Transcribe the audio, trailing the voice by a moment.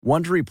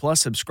Wondery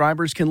Plus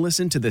subscribers can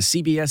listen to the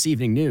CBS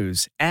Evening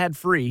News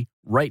ad-free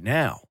right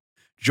now.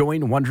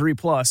 Join Wondery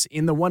Plus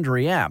in the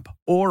Wondery app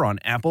or on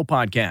Apple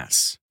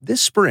Podcasts.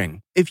 This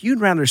spring, if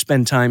you'd rather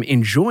spend time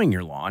enjoying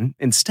your lawn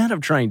instead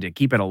of trying to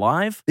keep it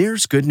alive,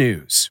 there's good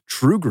news.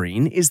 True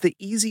Green is the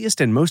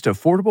easiest and most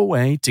affordable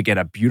way to get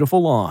a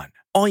beautiful lawn.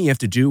 All you have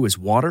to do is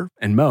water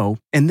and mow,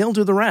 and they'll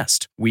do the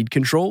rest. Weed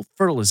control,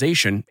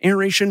 fertilization,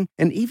 aeration,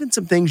 and even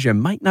some things you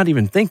might not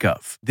even think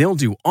of. They'll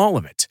do all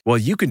of it, while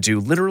you can do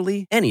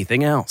literally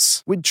anything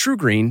else. With True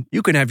Green,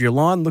 you can have your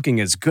lawn looking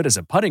as good as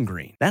a putting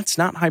green. That's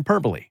not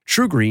hyperbole.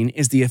 True Green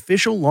is the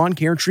official lawn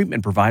care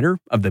treatment provider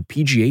of the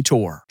PGA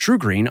Tour. True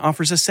Green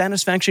offers a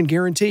satisfaction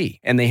guarantee,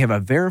 and they have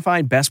a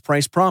verified best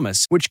price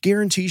promise, which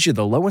guarantees you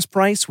the lowest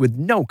price with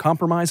no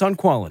compromise on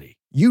quality.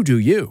 You do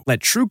you. Let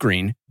True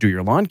Green do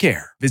your lawn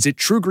care. Visit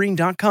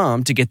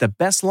TrueGreen.com to get the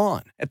best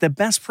lawn at the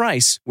best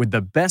price with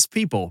the best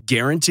people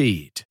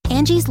guaranteed.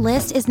 Angie's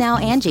List is now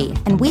Angie,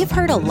 and we've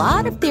heard a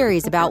lot of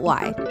theories about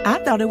why.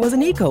 I thought it was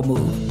an eco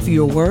move.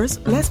 Fewer words,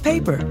 less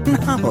paper.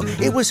 No,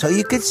 it was so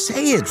you could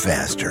say it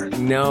faster.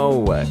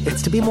 No,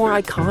 it's to be more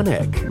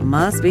iconic.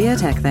 Must be a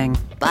tech thing.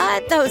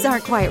 But those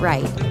aren't quite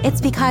right. It's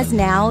because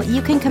now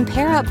you can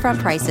compare upfront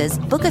prices,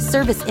 book a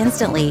service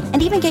instantly,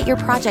 and even get your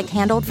project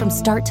handled from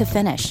start to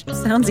finish.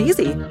 Sounds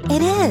easy.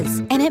 It is,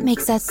 and it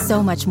makes us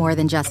so much more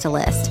than just a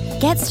list.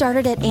 Get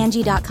started at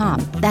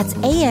Angie.com. That's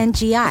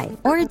ANGI,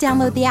 or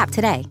download the app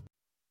today.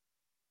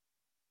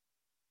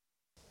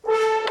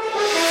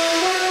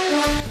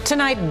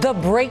 Tonight, the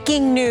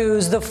breaking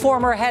news. The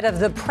former head of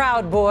the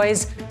Proud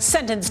Boys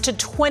sentenced to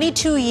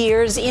 22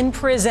 years in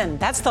prison.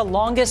 That's the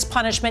longest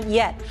punishment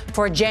yet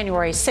for a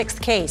January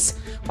 6th case.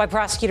 Why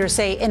prosecutors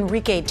say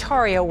Enrique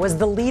Tarrio was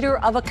the leader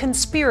of a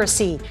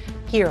conspiracy.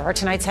 Here are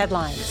tonight's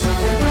headlines.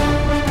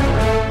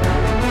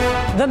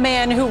 The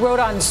man who wrote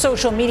on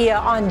social media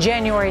on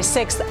January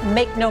 6th,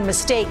 "Make no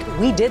mistake,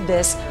 we did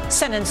this,"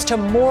 sentenced to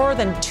more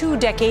than 2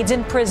 decades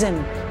in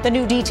prison. The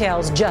new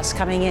details just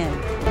coming in.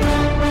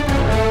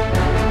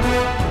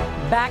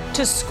 Back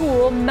to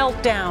school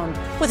meltdown.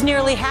 With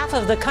nearly half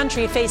of the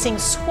country facing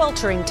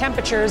sweltering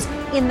temperatures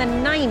in the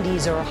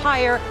 90s or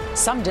higher,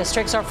 some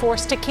districts are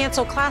forced to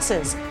cancel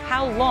classes.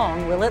 How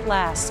long will it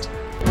last?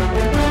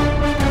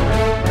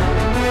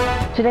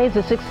 Today's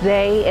the 6th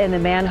day in the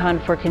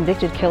manhunt for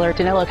convicted killer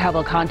Danilo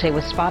Cavalcante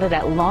was spotted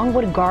at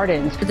Longwood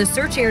Gardens. The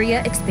search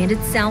area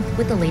expanded south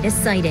with the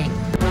latest sighting.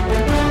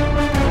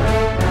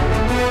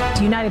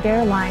 United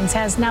Airlines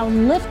has now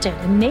lifted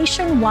a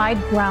nationwide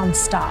ground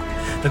stop.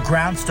 The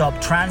ground stop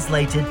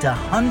translated to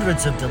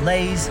hundreds of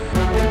delays.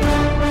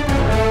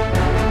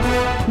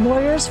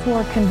 Lawyers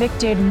for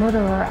convicted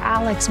murderer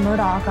Alex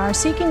Murdaugh are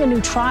seeking a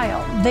new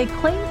trial. They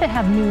claim to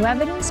have new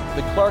evidence.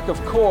 The clerk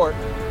of court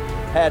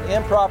had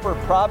improper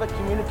private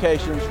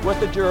communications with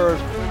the jurors.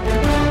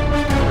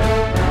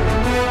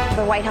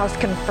 The White House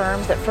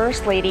confirms that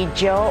First Lady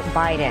Jill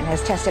Biden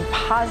has tested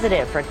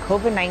positive for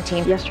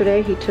COVID-19.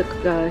 Yesterday, he took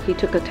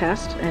a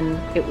test and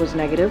it was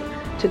negative.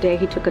 Today,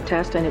 he took a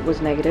test and it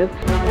was negative.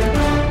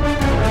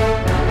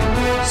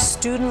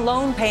 Student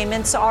loan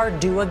payments are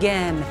due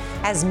again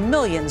as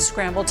millions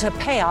scramble to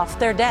pay off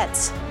their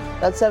debts.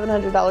 That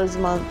 $700 a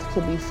month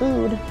could be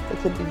food,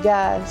 it could be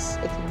gas,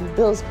 it could be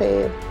bills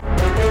paid.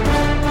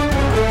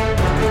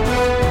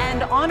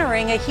 And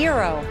honoring a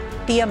hero.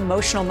 The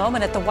emotional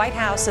moment at the White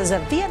House as a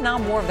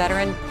Vietnam War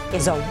veteran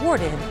is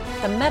awarded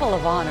the Medal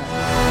of Honor.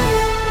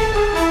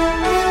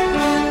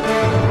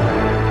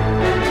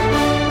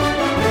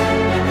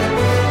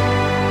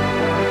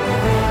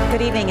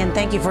 Good evening, and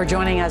thank you for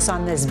joining us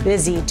on this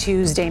busy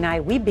Tuesday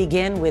night. We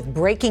begin with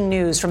breaking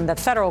news from the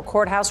federal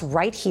courthouse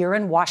right here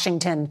in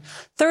Washington.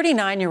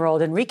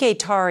 39-year-old Enrique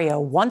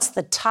Tarrio, once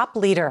the top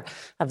leader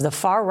of the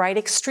far-right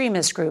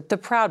extremist group, the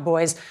Proud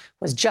Boys,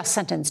 was just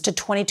sentenced to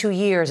 22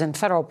 years in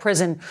federal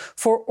prison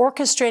for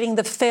orchestrating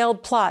the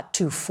failed plot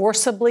to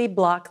forcibly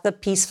block the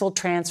peaceful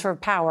transfer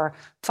of power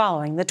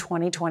following the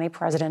 2020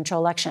 presidential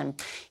election.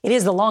 It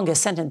is the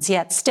longest sentence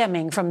yet,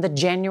 stemming from the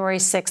January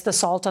 6th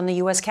assault on the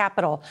U.S.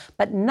 Capitol,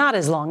 but not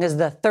as long as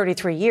the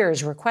 33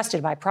 years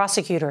requested by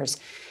prosecutors.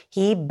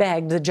 He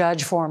begged the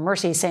judge for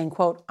mercy, saying,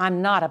 quote,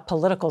 "I'm not a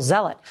political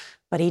zealot,"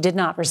 but he did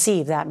not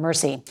receive that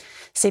mercy.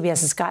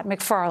 CBS's Scott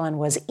McFarland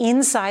was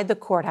inside the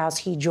courthouse.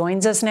 He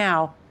joins us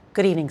now.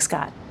 Good evening,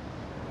 Scott.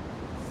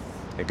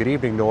 Hey, good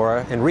evening,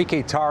 Norah.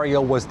 Enrique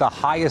Tarrio was the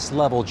highest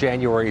level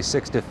January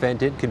 6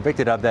 defendant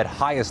convicted of that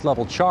highest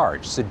level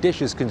charge,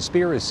 seditious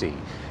conspiracy.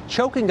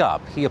 Choking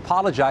up, he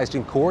apologized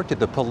in court to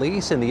the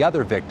police and the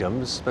other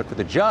victims, but for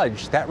the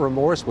judge, that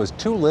remorse was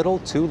too little,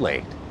 too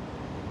late.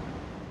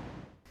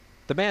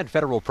 The man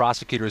federal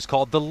prosecutors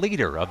called the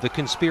leader of the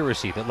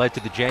conspiracy that led to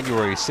the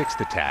January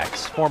 6th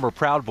attacks, former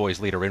Proud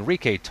Boys leader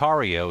Enrique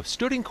Tarrio,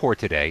 stood in court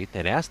today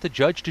and asked the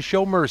judge to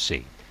show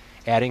mercy,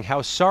 adding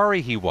how sorry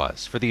he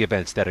was for the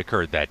events that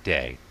occurred that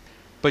day.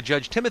 But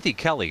Judge Timothy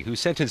Kelly, who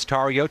sentenced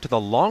Tarrio to the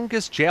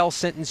longest jail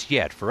sentence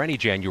yet for any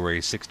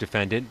January 6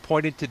 defendant,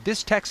 pointed to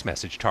this text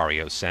message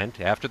Tarrio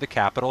sent after the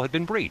Capitol had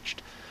been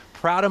breached.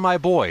 "Proud of my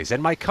boys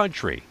and my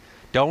country.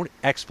 Don't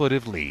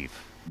expletive leave."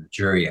 The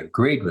jury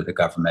agreed with the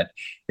government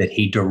that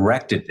he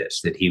directed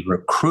this, that he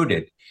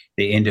recruited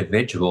the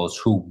individuals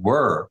who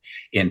were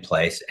in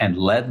place and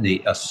led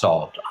the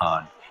assault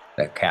on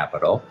the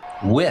Capitol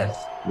with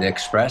the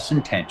express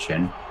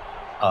intention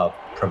of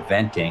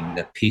preventing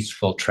the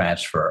peaceful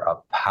transfer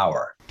of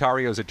power.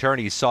 Tarrio's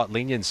attorneys sought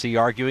leniency,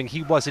 arguing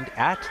he wasn't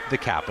at the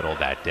Capitol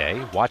that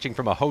day, watching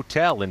from a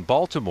hotel in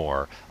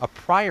Baltimore. A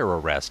prior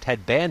arrest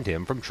had banned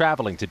him from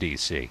traveling to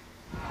D.C.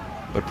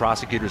 But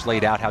prosecutors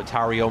laid out how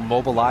Tarrio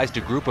mobilized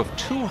a group of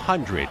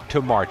 200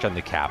 to march on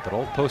the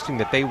Capitol, posting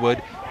that they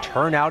would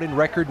turn out in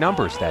record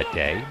numbers that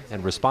day,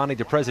 and responding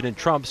to President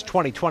Trump's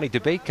 2020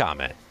 debate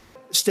comment.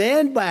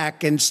 Stand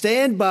back and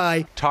stand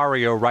by.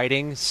 Tarrio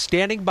writing,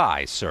 "Standing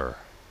by, sir."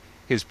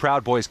 His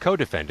Proud Boys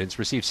co-defendants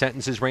received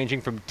sentences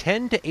ranging from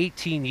 10 to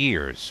 18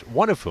 years,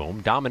 one of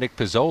whom, Dominic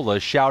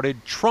Pizzola,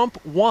 shouted "Trump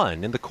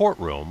won" in the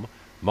courtroom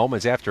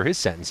moments after his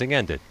sentencing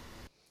ended.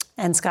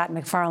 And Scott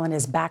McFarland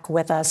is back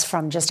with us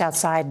from just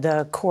outside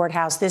the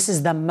courthouse. This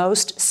is the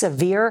most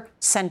severe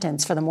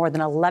sentence for the more than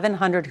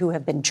 1,100 who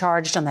have been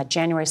charged on that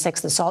January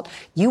 6th assault.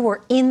 You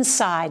were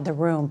inside the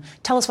room.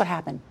 Tell us what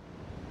happened.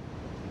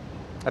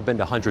 I've been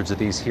to hundreds of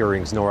these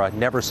hearings, Norah.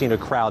 Never seen a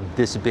crowd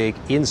this big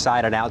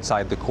inside and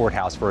outside the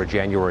courthouse for a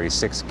January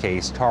 6th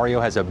case.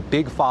 Tarrio has a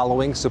big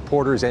following,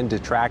 supporters and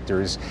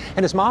detractors.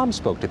 And his mom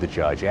spoke to the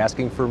judge,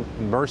 asking for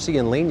mercy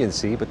and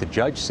leniency. But the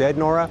judge said,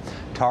 Norah,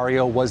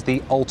 Tarrio was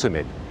the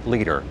ultimate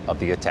leader of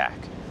the attack.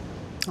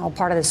 All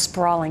part of this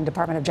sprawling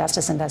Department of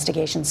Justice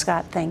investigation.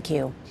 Scott, thank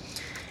you.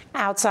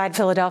 Outside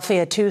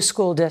Philadelphia, 2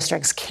 school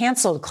districts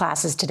canceled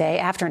classes today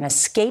after an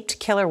escaped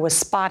killer was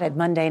spotted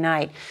Monday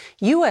night.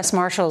 U.S.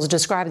 Marshals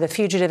described the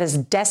fugitive as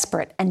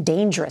desperate and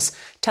dangerous,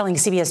 telling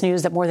CBS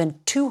News that more than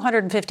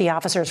 250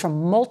 officers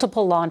from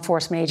multiple law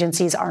enforcement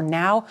agencies are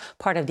now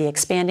part of the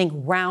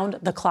expanding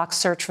round-the-clock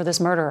search for this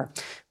murderer.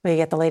 We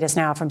get the latest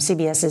now from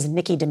CBS's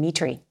Nikki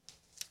Dimitri.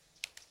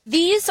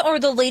 These are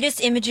the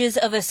latest images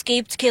of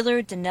escaped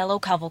killer Danilo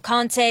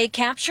Cavalcante,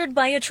 captured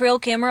by a trail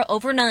camera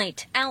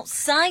overnight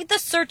outside the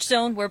search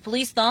zone where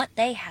police thought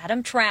they had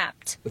him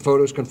trapped. The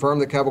photos confirm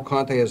that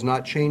Cavalcante has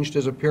not changed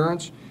his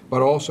appearance,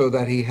 but also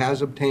that he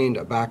has obtained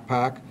a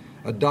backpack,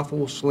 a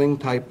duffel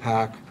sling-type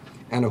pack,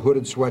 and a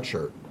hooded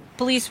sweatshirt.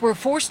 Police were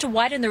forced to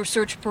widen their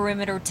search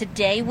perimeter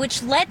today,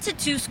 which led to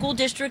 2 school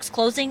districts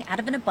closing out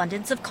of an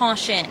abundance of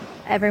caution.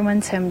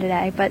 Everyone's home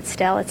today, but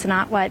still, it's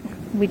not what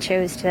we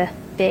chose to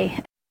be.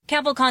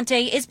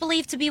 Cavalcante is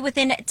believed to be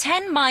within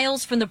 10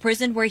 miles from the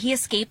prison where he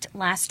escaped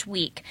last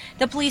week.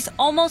 The police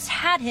almost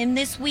had him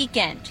this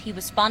weekend. He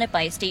was spotted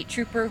by a state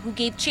trooper who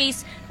gave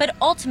chase, but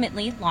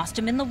ultimately lost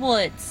him in the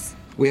woods.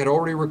 We had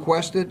already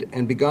requested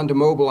and begun to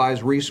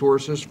mobilize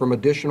resources from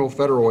additional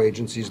federal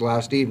agencies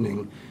last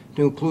evening,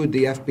 to include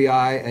the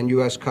FBI and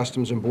U.S.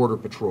 Customs and Border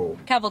Patrol.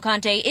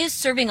 Cavalcante is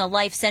serving a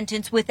life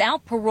sentence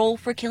without parole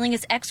for killing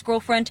his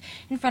ex-girlfriend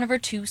in front of her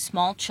 2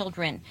 small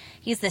children.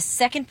 He is the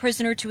second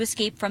prisoner to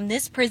escape from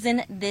this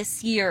prison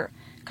this year.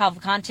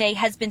 Cavalcante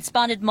has been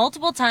spotted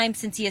multiple times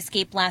since he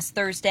escaped last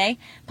Thursday.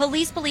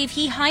 Police believe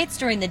he hides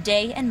during the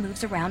day and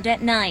moves around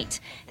at night.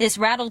 This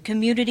rattled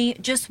community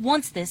just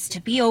wants this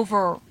to be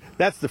over.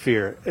 That's the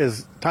fear.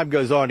 As time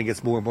goes on, he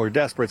gets more and more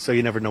desperate, so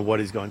you never know what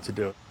he's going to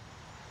do.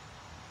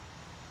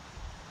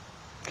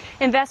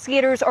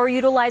 Investigators are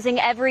utilizing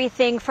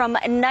everything from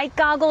night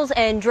goggles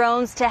and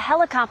drones to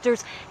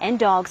helicopters and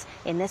dogs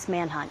in this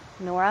manhunt.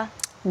 Norah?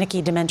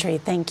 Nikki Dimitri,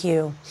 thank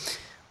you.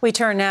 We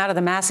turn now to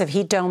the massive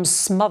heat dome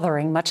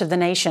smothering much of the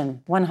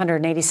nation.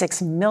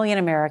 186 million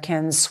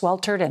Americans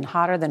sweltered in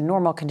hotter than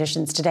normal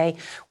conditions today,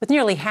 with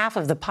nearly half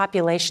of the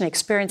population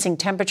experiencing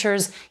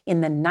temperatures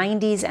in the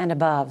 90s and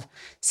above.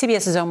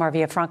 CBS's Omar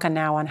Villafranca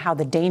now on how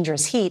the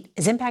dangerous heat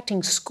is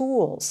impacting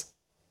schools.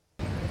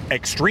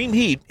 Extreme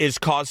heat is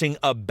causing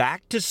a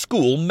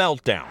back-to-school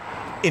meltdown.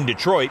 In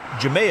Detroit,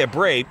 Jamea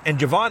Bray and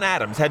Javon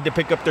Adams had to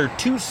pick up their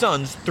 2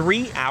 sons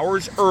 3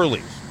 hours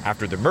early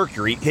after the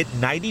mercury hit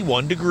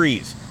 91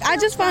 degrees. I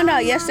just found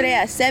out yesterday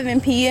at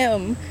 7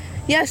 p.m.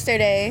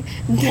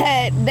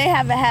 that they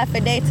have a half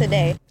a day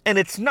today. And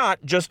it's not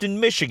just in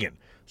Michigan.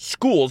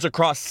 Schools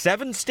across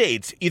 7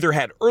 states either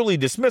had early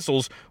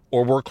dismissals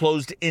or were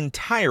closed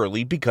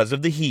entirely because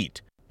of the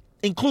heat,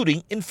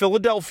 including in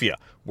Philadelphia,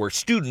 where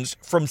students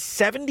from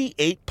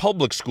 78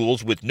 public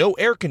schools with no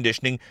air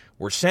conditioning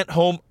were sent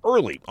home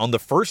early on the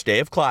first day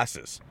of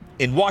classes.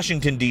 In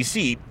Washington,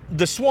 D.C.,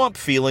 the swamp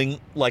feeling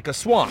like a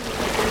swamp.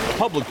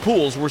 Public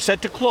pools were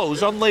set to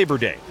close on Labor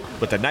Day,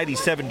 but the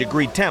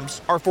 97-degree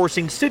temps are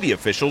forcing city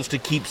officials to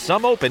keep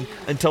some open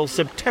until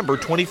September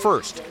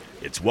 21st.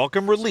 It's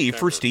welcome relief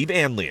for Steve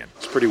Anlian.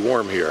 It's pretty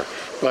warm here,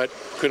 but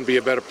couldn't be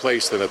a better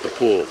place than at the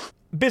pool.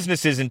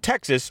 Businesses in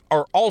Texas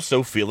are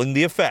also feeling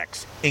the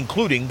effects,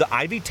 including the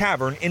Ivy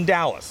Tavern in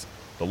Dallas.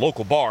 The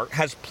local bar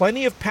has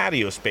plenty of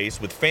patio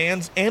space with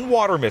fans and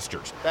water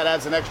misters. That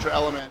adds an extra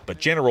element. But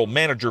General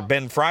Manager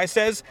Ben Fry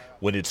says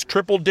when it's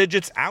triple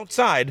digits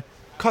outside,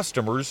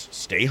 customers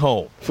stay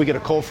home. If we get a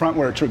cold front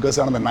where it goes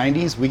down in the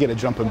 90s, we get a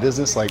jump in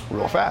business like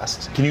real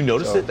fast. Can you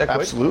notice it that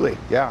quick? Absolutely,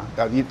 yeah.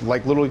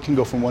 Like literally can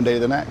go from one day to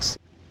the next.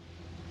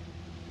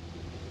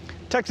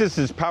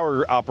 Texas's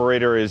power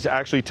operator is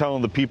actually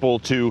telling the people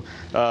to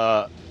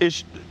has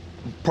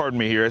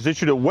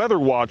issued a weather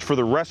watch for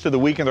the rest of the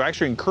week, and they're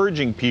actually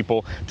encouraging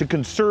people to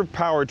conserve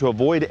power to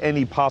avoid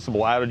any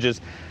possible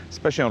outages,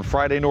 especially on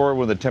Friday, Norah,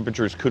 when the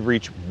temperatures could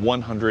reach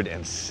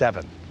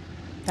 107.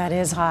 That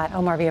is hot.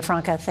 Omar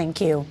Villafranca,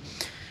 thank you.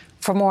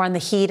 For more on the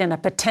heat and a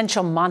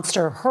potential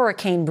monster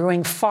hurricane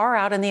brewing far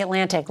out in the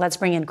Atlantic, let's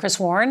bring in Chris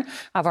Warren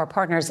of our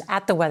partners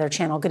at the Weather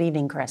Channel. Good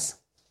evening, Chris.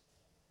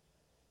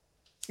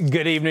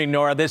 Good evening,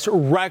 Norah. This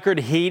record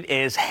heat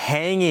is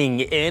hanging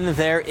in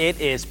there. It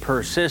is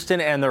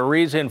persistent, and the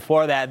reason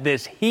for that,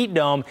 this heat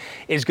dome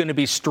is going to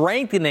be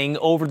strengthening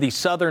over the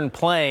southern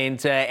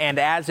plains, and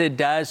as it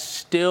does,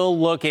 still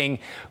looking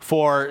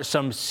for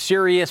some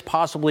serious,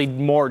 possibly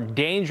more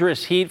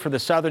dangerous heat for the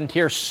southern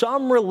tier.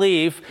 Some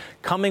relief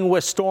coming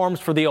with storms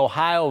for the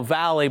Ohio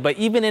Valley, but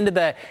even into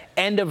the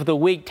end of the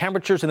week,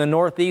 temperatures in the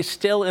Northeast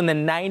still in the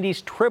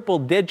 90s, triple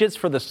digits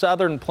for the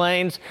southern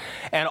plains,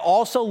 and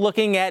also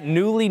looking at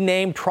newly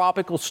named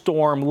tropical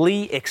storm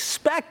Lee,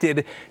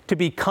 expected to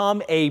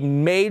become a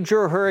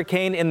major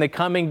hurricane in the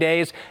coming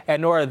days.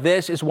 And Norah,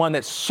 this is one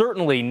that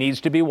certainly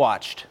needs to be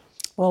watched.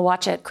 We'll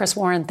watch it. Chris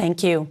Warren,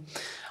 thank you.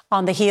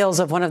 On the heels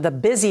of one of the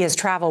busiest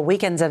travel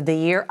weekends of the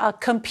year, a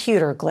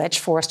computer glitch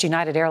forced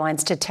United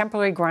Airlines to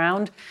temporarily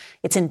ground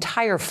its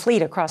entire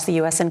fleet across the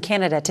U.S. and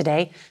Canada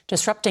today,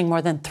 disrupting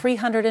more than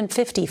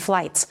 350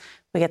 flights.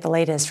 We get the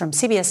latest from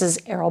CBS's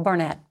Errol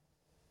Barnett.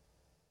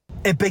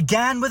 It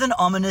began with an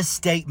ominous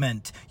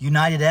statement.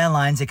 United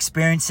Airlines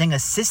experiencing a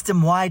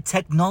system-wide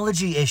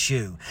technology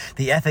issue.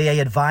 The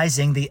FAA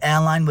advising the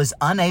airline was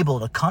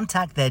unable to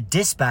contact their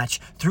dispatch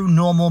through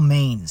normal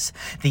means.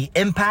 The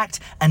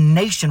impact, a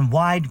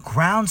nationwide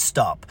ground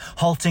stop,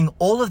 halting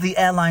all of the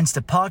airline's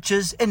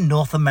departures in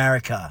North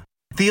America.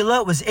 The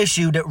alert was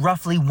issued at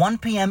roughly 1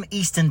 p.m.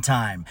 Eastern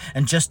Time,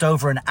 and just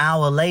over an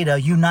hour later,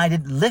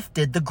 United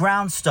lifted the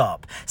ground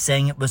stop,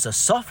 saying it was a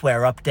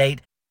software update.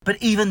 But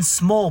even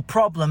small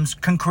problems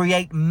can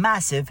create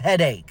massive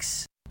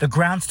headaches. The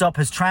ground stop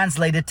has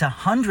translated to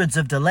hundreds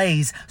of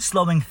delays,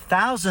 slowing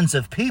thousands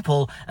of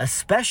people,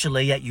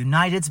 especially at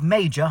United's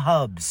major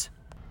hubs.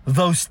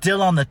 Those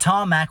still on the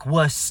tarmac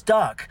were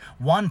stuck.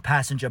 One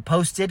passenger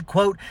posted,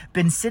 quote,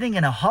 been sitting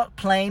in a hot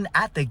plane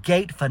at the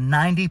gate for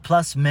 90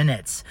 plus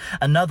minutes.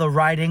 Another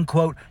writing,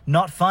 quote,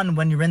 not fun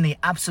when you're in the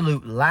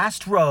absolute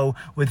last row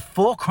with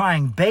 4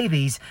 crying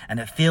babies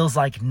and it feels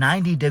like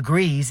 90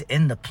 degrees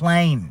in the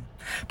plane.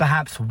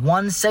 Perhaps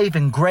one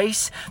saving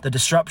grace, the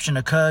disruption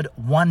occurred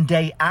one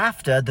day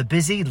after the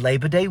busy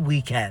Labor Day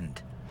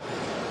weekend.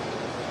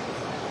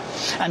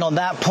 And on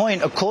that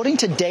point, according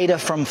to data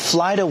from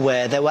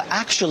FlightAware, there were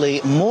actually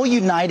more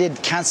United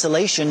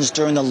cancellations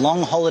during the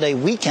long holiday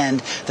weekend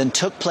than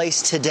took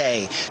place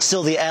today.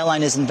 Still, the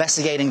airline is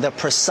investigating the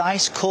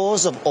precise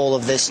cause of all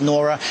of this,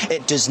 Norah.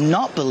 It does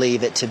not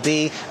believe it to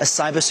be a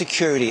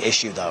cybersecurity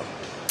issue, though.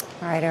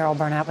 All right, Errol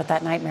Barnett with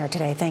that nightmare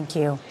today. Thank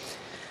you.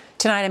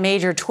 Tonight, a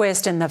major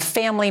twist in the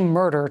family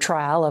murder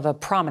trial of a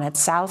prominent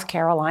South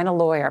Carolina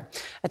lawyer.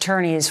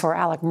 Attorneys for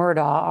Alec Murdaugh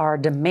are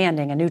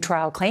demanding a new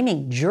trial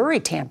claiming jury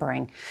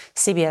tampering.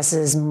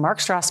 CBS's Mark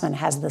Strassman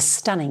has the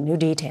stunning new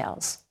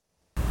details.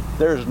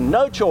 There's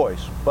no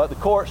choice but the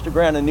courts to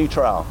grant a new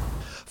trial.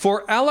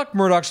 For Alec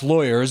Murdaugh's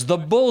lawyers, the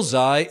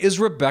bullseye is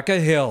Rebecca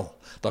Hill,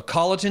 the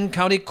Colleton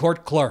County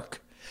Court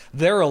clerk.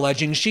 They're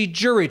alleging she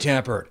jury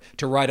tampered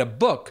to write a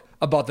book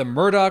about the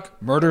Murdaugh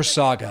murder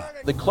saga.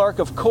 The clerk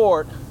of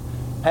court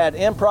had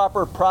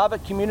improper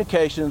private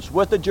communications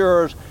with the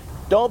jurors.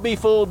 Don't be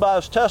fooled by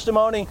his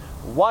testimony.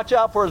 Watch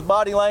out for his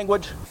body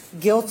language.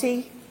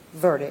 Guilty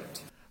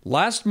verdict.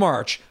 Last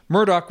March,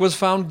 Murdaugh was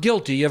found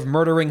guilty of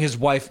murdering his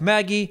wife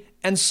Maggie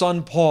and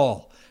son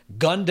Paul,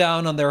 gunned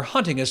down on their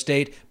hunting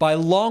estate by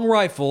long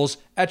rifles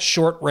at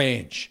short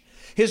range.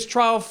 His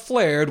trial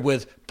flared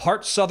with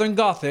part Southern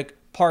Gothic,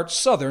 part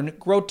Southern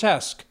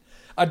grotesque.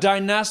 A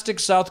dynastic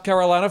South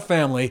Carolina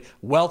family,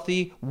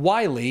 wealthy,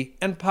 wily,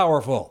 and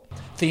powerful.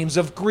 Themes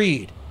of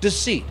greed,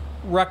 deceit,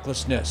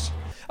 recklessness.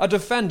 A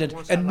defendant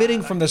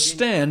admitting from the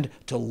stand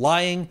to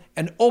lying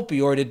and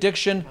opioid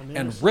addiction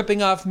and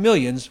ripping off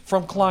millions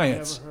from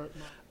clients.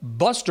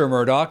 Buster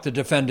Murdaugh, the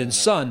defendant's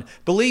son,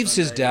 believes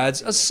his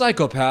dad's a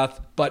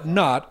psychopath, but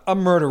not a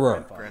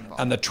murderer.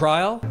 And the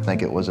trial? I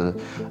think it was a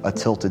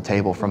tilted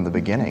table from the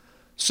beginning.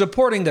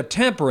 Supporting the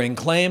tampering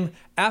claim,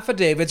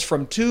 affidavits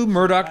from 2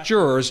 Murdaugh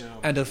jurors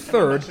and a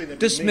 3rd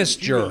dismissed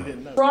juror.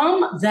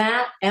 From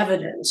that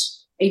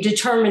evidence, a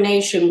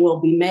determination will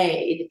be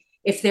made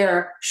if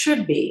there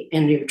should be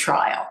a new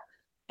trial,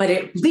 but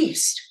at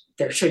least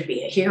there should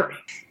be a hearing.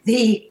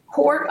 The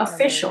court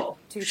official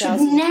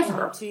should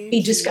never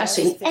be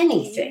discussing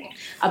anything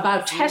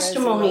about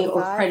testimony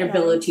or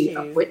credibility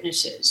of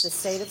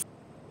witnesses.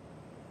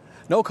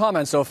 No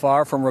comment so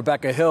far from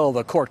Rebecca Hill,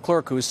 the court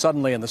clerk who's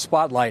suddenly in the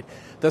spotlight.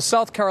 The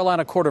South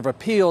Carolina Court of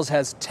Appeals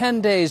has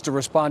 10 days to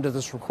respond to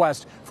this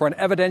request for an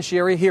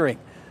evidentiary hearing.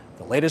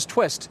 The latest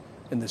twist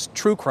in this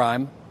true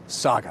crime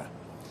saga.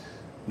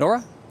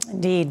 Norah?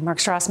 Indeed. Mark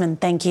Strassman,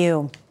 thank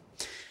you.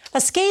 A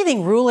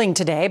scathing ruling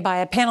today by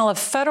a panel of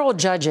federal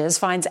judges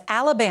finds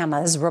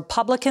Alabama's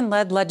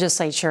Republican-led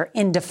legislature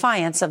in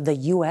defiance of the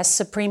U.S.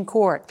 Supreme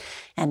Court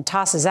and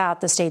tosses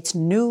out the state's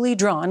newly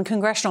drawn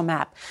congressional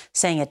map,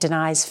 saying it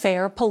denies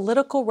fair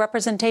political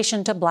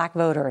representation to black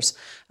voters.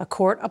 A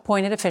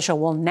court-appointed official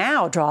will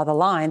now draw the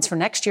lines for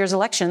next year's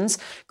elections,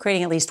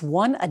 creating at least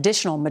one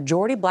additional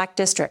majority black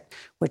district,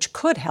 which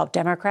could help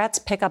Democrats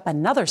pick up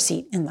another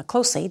seat in the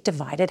closely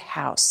divided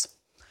House.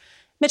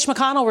 Mitch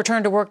McConnell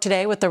returned to work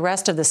today with the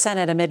rest of the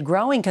Senate amid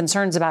growing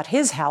concerns about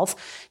his health,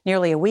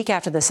 nearly a week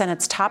after the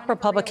Senate's top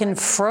Republican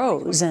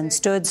froze and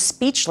stood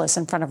speechless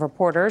in front of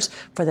reporters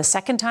for the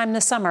second time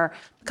this summer.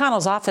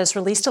 McConnell's office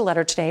released a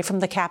letter today from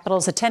the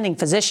Capitol's attending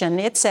physician.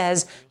 It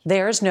says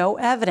there's no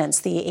evidence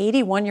the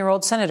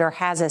 81-year-old senator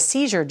has a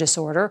seizure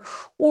disorder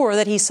or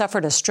that he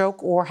suffered a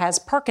stroke or has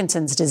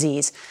Parkinson's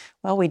disease.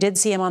 Well, we did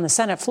see him on the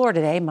Senate floor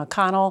today.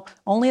 McConnell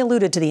only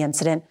alluded to the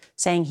incident,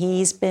 saying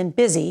he's been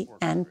busy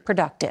and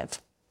productive.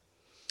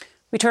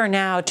 We turn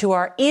now to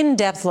our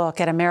in-depth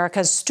look at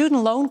America's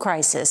student loan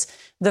crisis.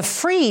 The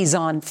freeze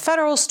on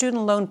federal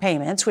student loan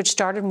payments, which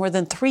started more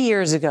than 3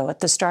 years ago at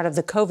the start of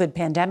the COVID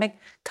pandemic,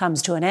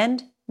 comes to an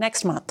end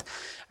next month.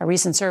 A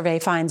recent survey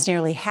finds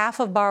nearly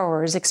half of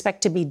borrowers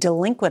expect to be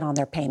delinquent on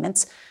their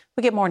payments.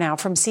 We get more now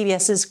from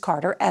CBS's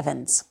Carter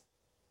Evans.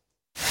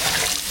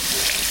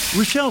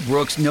 Rochelle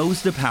Brooks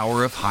knows the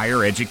power of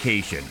higher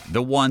education.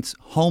 The once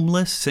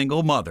homeless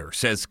single mother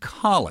says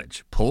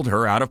college pulled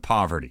her out of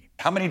poverty.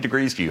 How many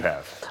degrees do you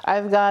have?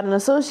 I've got an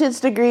associate's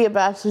degree, a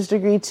bachelor's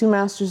degree, 2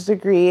 master's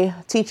degree,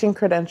 teaching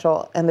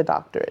credential, and a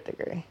doctorate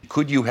degree.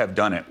 Could you have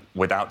done it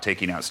without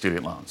taking out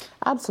student loans?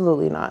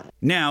 Absolutely not.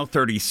 Now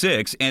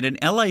 36 and an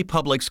LA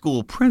public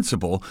school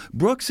principal,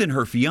 Brooks and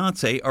her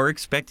fiance are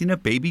expecting a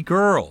baby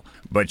girl.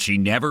 But she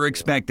never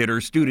expected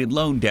her student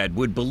loan debt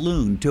would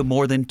balloon to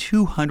more than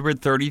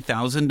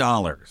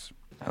 $230,000.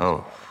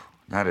 Oh,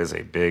 that is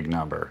a big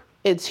number.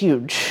 It's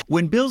huge.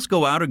 When bills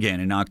go out again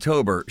in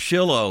October,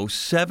 she'll owe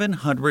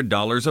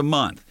 $700 a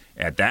month.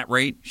 At that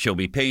rate, she'll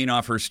be paying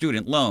off her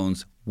student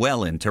loans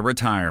well into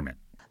retirement.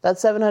 That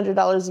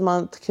 $700 a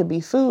month could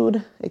be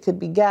food, it could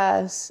be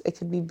gas, it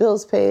could be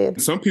bills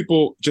paid. Some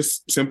people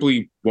just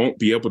simply won't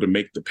be able to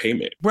make the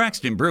payment.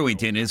 Braxton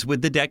Brewington is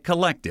with the Debt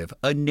Collective,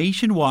 a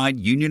nationwide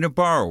union of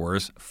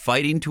borrowers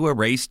fighting to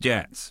erase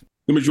debts.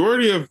 The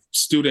majority of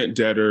student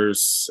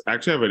debtors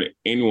actually have an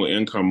annual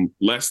income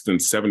less than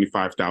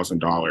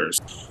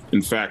 $75,000.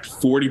 In fact,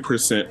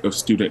 40% of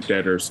student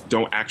debtors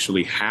don't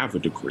actually have a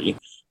degree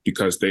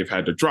because they've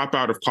had to drop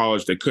out of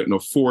college, they couldn't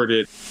afford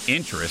it.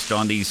 Interest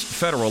on these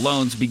federal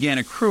loans began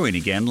accruing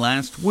again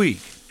last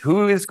week.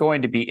 Who is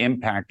going to be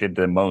impacted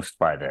the most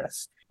by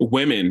this?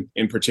 Women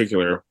in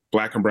particular,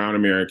 Black and brown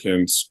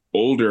Americans,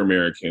 older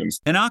Americans.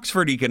 An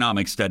Oxford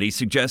economics study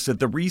suggests that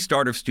the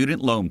restart of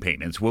student loan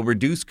payments will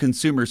reduce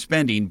consumer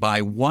spending by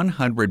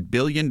 $100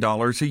 billion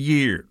a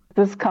year.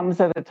 This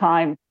comes at a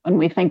time when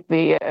we think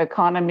the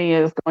economy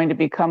is going to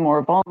become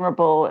more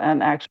vulnerable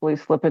and actually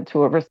slip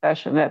into a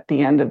recession at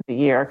the end of the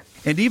year.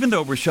 And even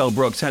though Rochelle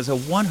Brooks has a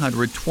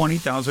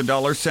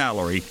 $120,000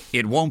 salary,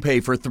 it won't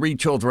pay for 3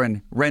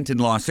 children, rent in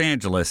Los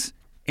Angeles,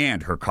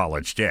 and her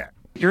college debt.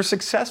 You're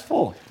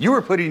successful. You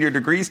were putting your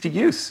degrees to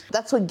use.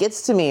 That's what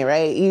gets to me,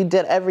 right? You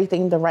did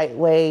everything the right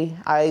way.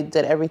 I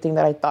did everything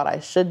that I thought I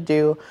should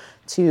do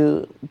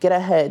to get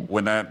ahead.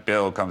 When that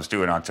bill comes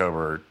due in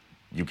October,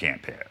 you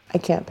can't pay it. I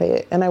can't pay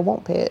it, and I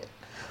won't pay it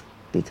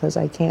because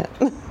I can't.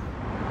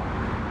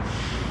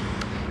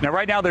 Now,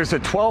 right now, there's a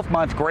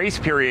 12-month grace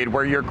period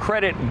where your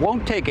credit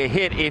won't take a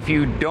hit if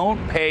you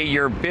don't pay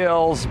your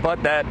bills,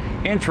 but that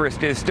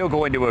interest is still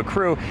going to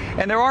accrue.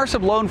 And there are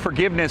some loan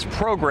forgiveness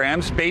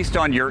programs based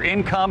on your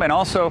income and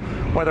also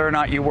whether or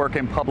not you work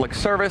in public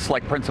service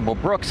like Principal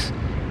Brooks,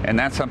 and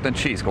that's something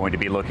she's going to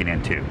be looking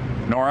into.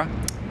 Norah?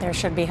 There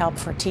should be help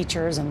for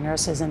teachers and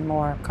nurses and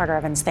more. Carter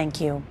Evans, thank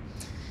you.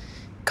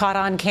 Caught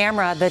on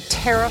camera, the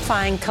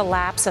terrifying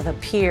collapse of a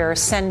pier,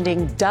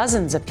 sending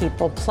dozens of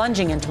people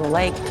plunging into a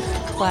lake.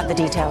 We'll have the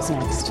details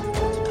next.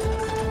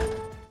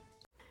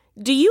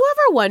 Do you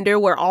ever wonder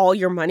where all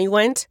your money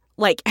went?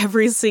 Like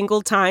every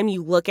single time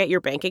you look at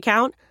your bank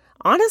account?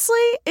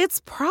 Honestly,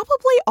 it's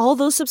probably all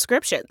those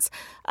subscriptions.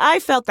 I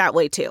felt that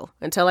way too,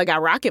 until I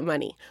got Rocket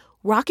Money.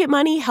 Rocket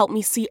Money helped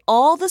me see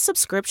all the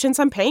subscriptions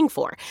I'm paying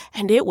for,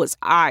 and it was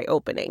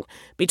eye-opening.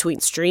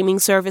 Between streaming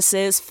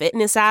services,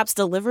 fitness apps,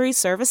 delivery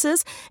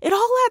services, it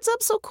all adds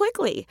up so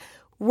quickly.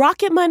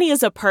 Rocket Money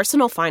is a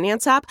personal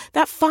finance app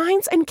that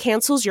finds and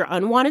cancels your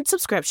unwanted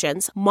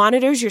subscriptions,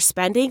 monitors your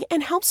spending,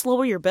 and helps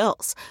lower your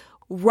bills.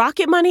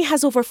 Rocket Money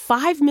has over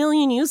 5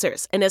 million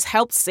users and has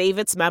helped save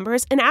its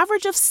members an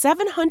average of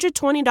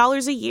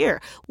 $720 a year,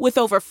 with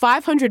over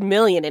 500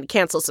 million in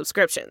canceled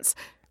subscriptions.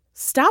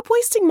 Stop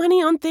wasting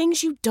money on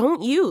things you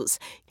don't use.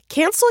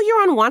 Cancel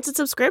your unwanted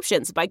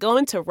subscriptions by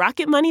going to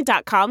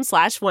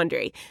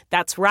rocketmoney.com/Wondery.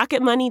 That's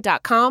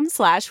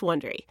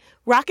rocketmoney.com/Wondery.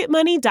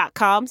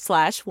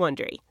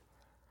 rocketmoney.com/Wondery.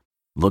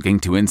 Looking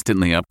to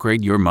instantly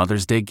upgrade your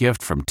Mother's Day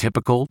gift from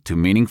typical to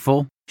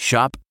meaningful?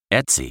 Shop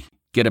Etsy.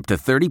 Get up to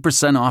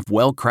 30% off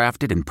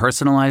well-crafted and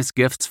personalized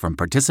gifts from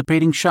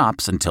participating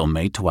shops until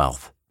May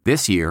 12th.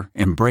 This year,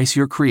 embrace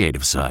your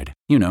creative side.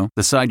 You know,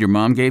 the side your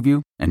mom gave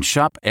you. And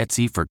shop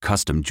Etsy for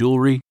custom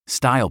jewelry,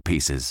 style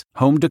pieces,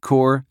 home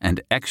decor,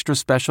 and extra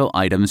special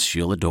items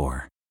she'll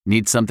adore.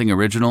 Need something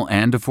original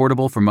and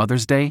affordable for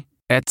Mother's Day?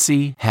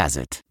 Etsy has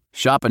it.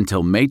 Shop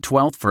until May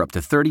 12th for up to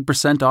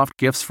 30% off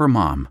gifts for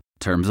mom.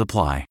 Terms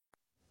apply.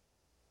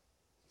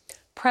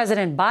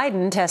 President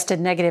Biden tested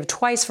negative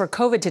twice for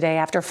COVID today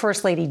after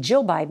First Lady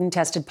Jill Biden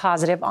tested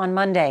positive on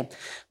Monday.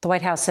 The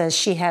White House says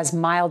she has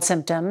mild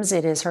symptoms.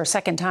 It is her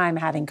second time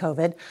having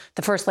COVID.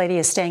 The First Lady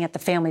is staying at the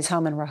family's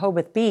home in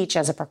Rehoboth Beach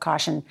as a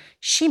precaution.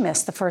 She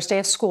missed the first day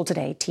of school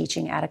today,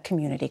 teaching at a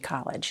community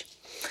college.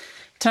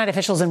 Tonight,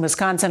 officials in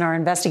Wisconsin are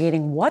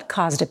investigating what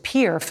caused a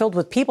pier filled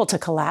with people to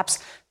collapse.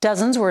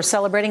 Dozens were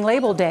celebrating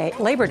Labor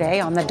Day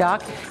on the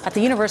dock at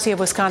the University of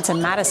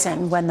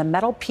Wisconsin-Madison when the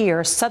metal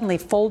pier suddenly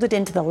folded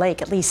into the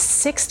lake. At least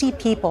 60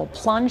 people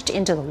plunged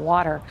into the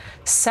water.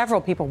 Several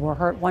people were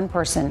hurt. One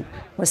person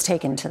was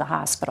taken to the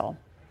hospital.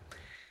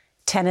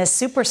 Tennis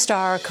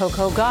superstar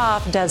Coco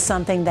Gauff does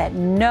something that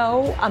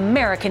no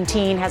American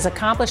teen has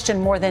accomplished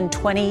in more than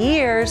 20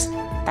 years.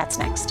 That's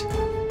next.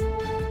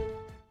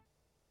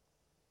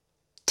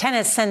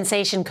 Tennis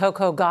sensation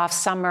Coco Gauff's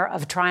summer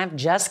of triumph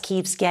just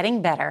keeps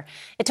getting better.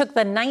 It took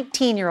the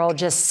 19-year-old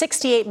just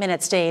 68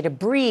 minutes today to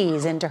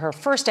breeze into her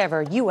first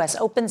ever U.S.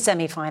 Open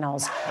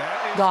semifinals.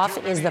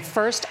 Gauff is the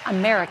first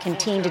American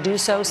teen to do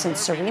so since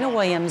Serena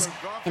Williams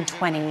in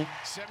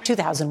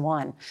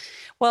 2001.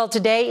 Well,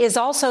 today is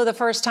also the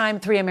first time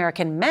 3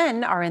 American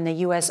men are in the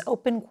U.S.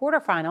 Open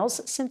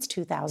quarterfinals since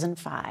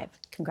 2005.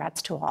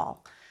 Congrats to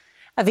all.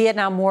 A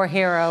Vietnam War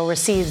hero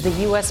receives the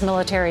U.S.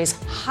 military's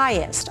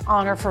highest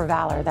honor for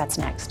valor. That's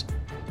next.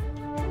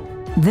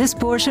 This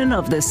portion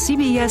of the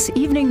CBS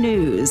Evening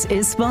News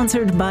is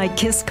sponsored by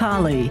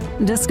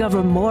Kisqali.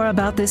 Discover more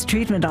about this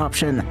treatment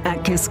option at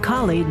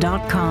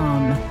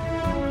Kisqali.com.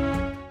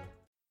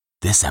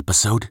 This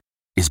episode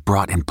is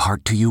brought in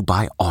part to you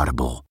by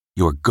Audible,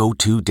 your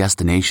go-to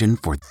destination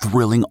for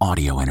thrilling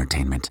audio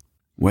entertainment.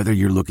 Whether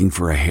you're looking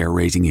for a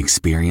hair-raising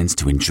experience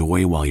to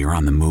enjoy while you're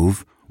on the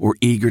move, or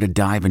eager to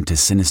dive into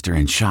sinister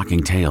and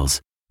shocking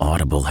tales,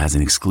 Audible has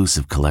an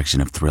exclusive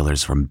collection of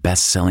thrillers from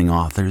best-selling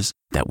authors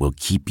that will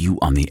keep you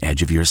on the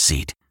edge of your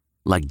seat.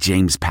 Like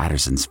James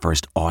Patterson's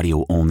first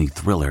audio-only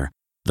thriller,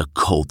 The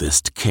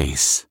Coldest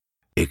Case.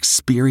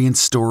 Experience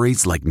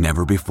stories like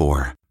never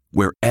before,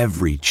 where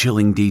every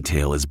chilling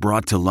detail is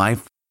brought to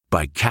life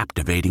by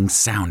captivating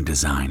sound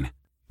design.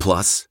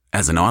 Plus,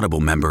 as an Audible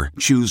member,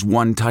 choose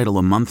one title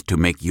a month to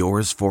make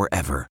yours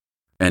forever.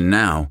 And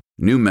now,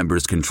 new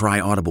members can try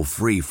Audible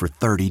free for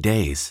 30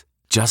 days.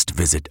 Just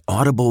visit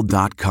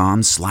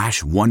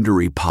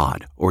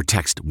audible.com/WonderyPod or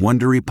text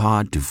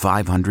WonderyPod to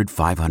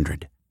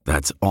 500-500.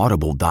 That's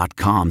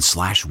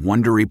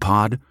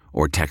audible.com/WonderyPod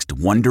or text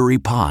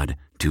WonderyPod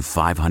to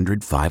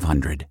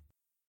 500-500.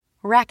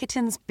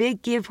 Rakuten's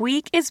Big Give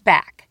Week is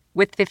back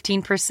with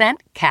 15%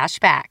 cash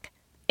back.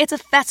 It's a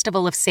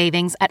festival of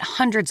savings at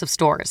hundreds of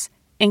stores,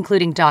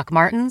 including Doc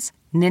Martens,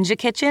 Ninja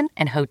Kitchen,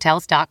 and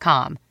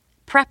Hotels.com.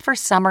 Prep for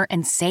summer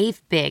and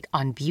save big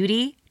on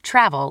beauty,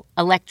 travel,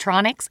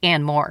 electronics,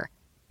 and more.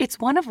 It's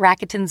one of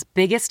Rakuten's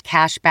biggest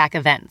cashback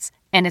events,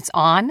 and it's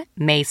on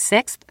May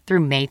 6th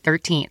through May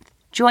 13th.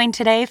 Join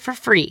today for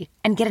free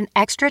and get an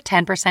extra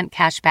 10%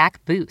 cashback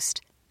boost.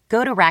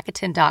 Go to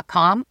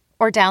Rakuten.com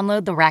or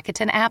download the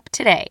Rakuten app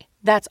today.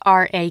 That's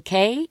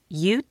RAKUTEN.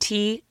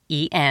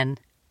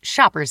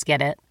 Shoppers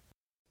get it.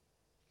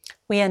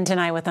 We end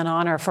tonight with an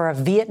honor for a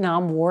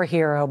Vietnam War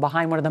hero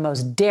behind one of the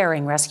most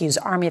daring rescues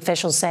Army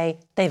officials say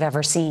they've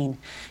ever seen.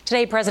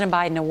 Today, President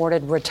Biden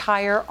awarded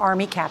retired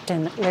Army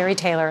Captain Larry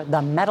Taylor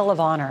the Medal of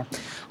Honor.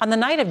 On the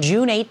night of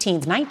June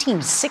 18th,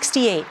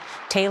 1968,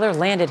 Taylor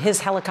landed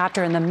his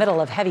helicopter in the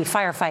middle of heavy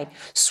firefight,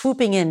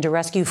 swooping in to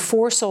rescue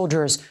 4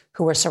 soldiers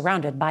who were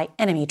surrounded by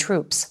enemy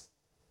troops.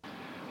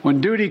 When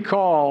duty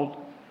called,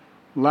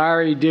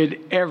 Larry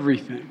did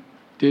everything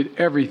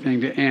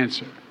to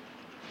answer.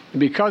 And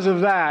because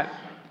of that,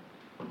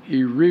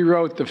 he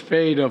rewrote the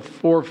fate of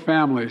 4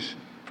 families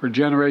for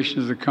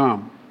generations to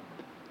come.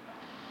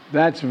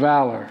 That's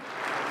valor.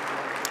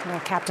 Well,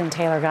 Captain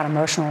Taylor got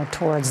emotional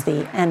towards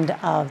the end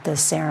of the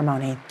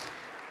ceremony.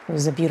 It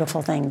was a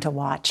beautiful thing to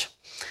watch.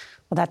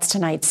 Well, that's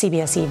tonight's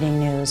CBS Evening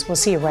News. We'll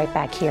see you right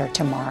back here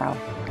tomorrow.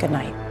 Good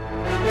night.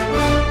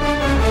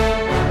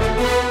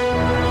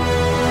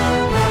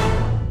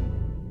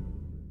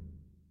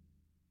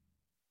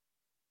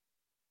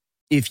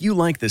 If you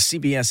like the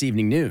CBS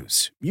Evening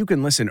News, you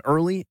can listen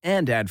early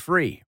and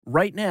ad-free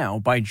right now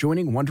by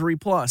joining Wondery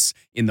Plus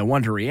in the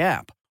Wondery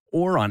app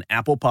or on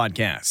Apple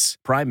Podcasts.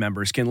 Prime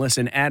members can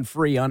listen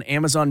ad-free on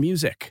Amazon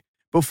Music.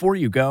 Before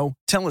you go,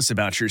 tell us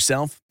about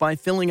yourself by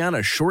filling out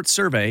a short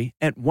survey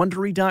at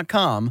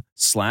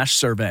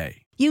Wondery.com/survey.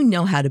 You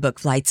know how to book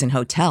flights and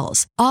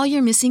hotels. All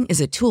you're missing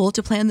is a tool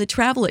to plan the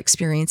travel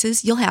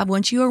experiences you'll have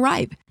once you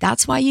arrive.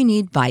 That's why you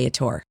need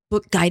Viator.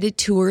 Book guided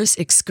tours,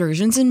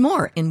 excursions, and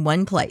more in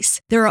one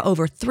place. There are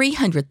over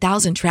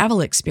 300,000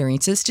 travel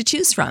experiences to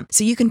choose from,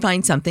 so you can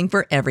find something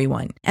for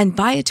everyone. And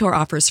Viator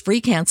offers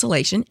free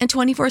cancellation and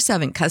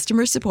 24/7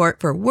 customer support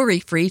for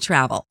worry-free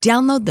travel.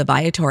 Download the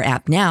Viator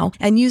app now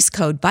and use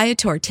code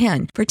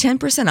Viator10 for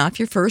 10% off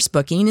your first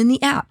booking in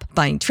the app.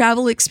 Find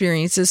travel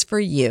experiences for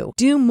you.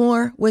 Do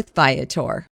more with Viator.